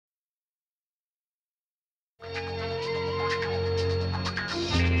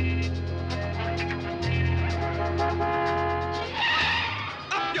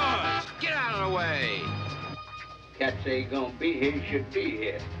say he's gonna be here, he should be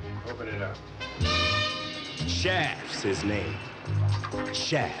here. Open it up. Shaft's his name.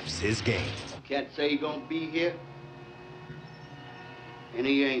 Shaft's his game. Can't say he's gonna be here, and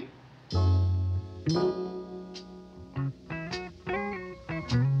he ain't.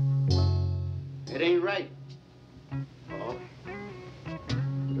 It ain't right. Oh.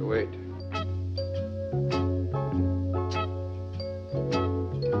 You wait.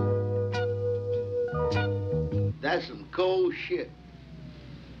 That's some cold shit.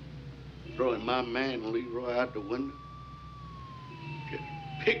 Throwing my man Leroy out the window. Just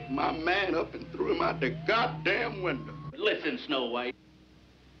picked my man up and threw him out the goddamn window. Listen, Snow White.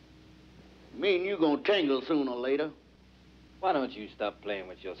 Me and you gonna tangle sooner or later. Why don't you stop playing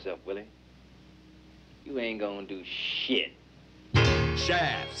with yourself, Willie? You ain't gonna do shit.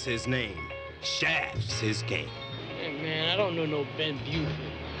 Shaft's his name. Shaft's his game. Hey, man, I don't know no Ben Buford.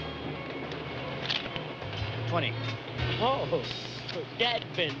 20. Oh, that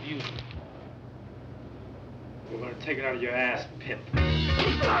Ben Buford. We're gonna take it out of your ass, pimp.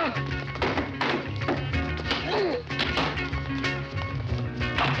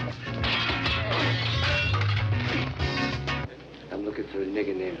 I'm looking for a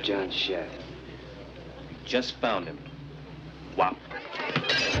nigger named John Shaft. Just found him. Wop.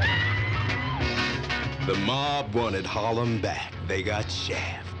 The mob wanted Harlem back. They got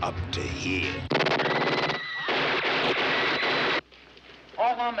Shaft up to here.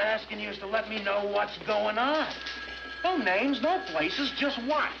 All I'm asking you is to let me know what's going on. No names, no places, just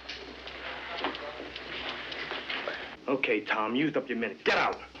what? Okay, Tom, used up your minute. Get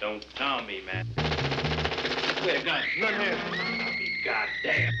out. Don't tell me, man. Where the gun? None here. I'll be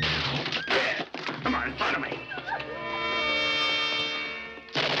goddamn. Yeah. Come on, in front of me.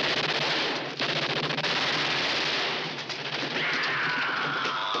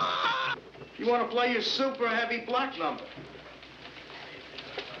 You want to play your super heavy black number?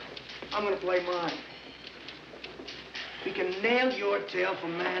 I'm gonna play mine. We can nail your tail for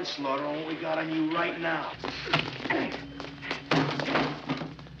manslaughter on what we got on you right now.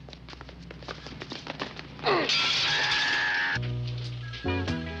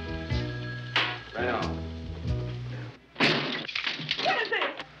 Right on. What is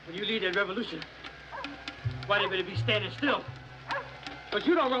this? When you lead that revolution, why they better be standing still? But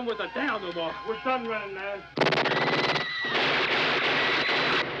you don't run with a down no more. We're done running, man.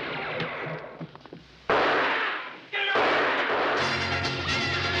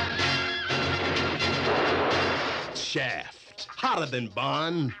 Shaft. Hotter than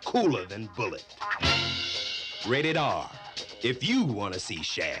Bond, cooler than Bullet. Rated R. If you want to see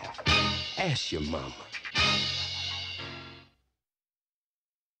Shaft, ask your mama.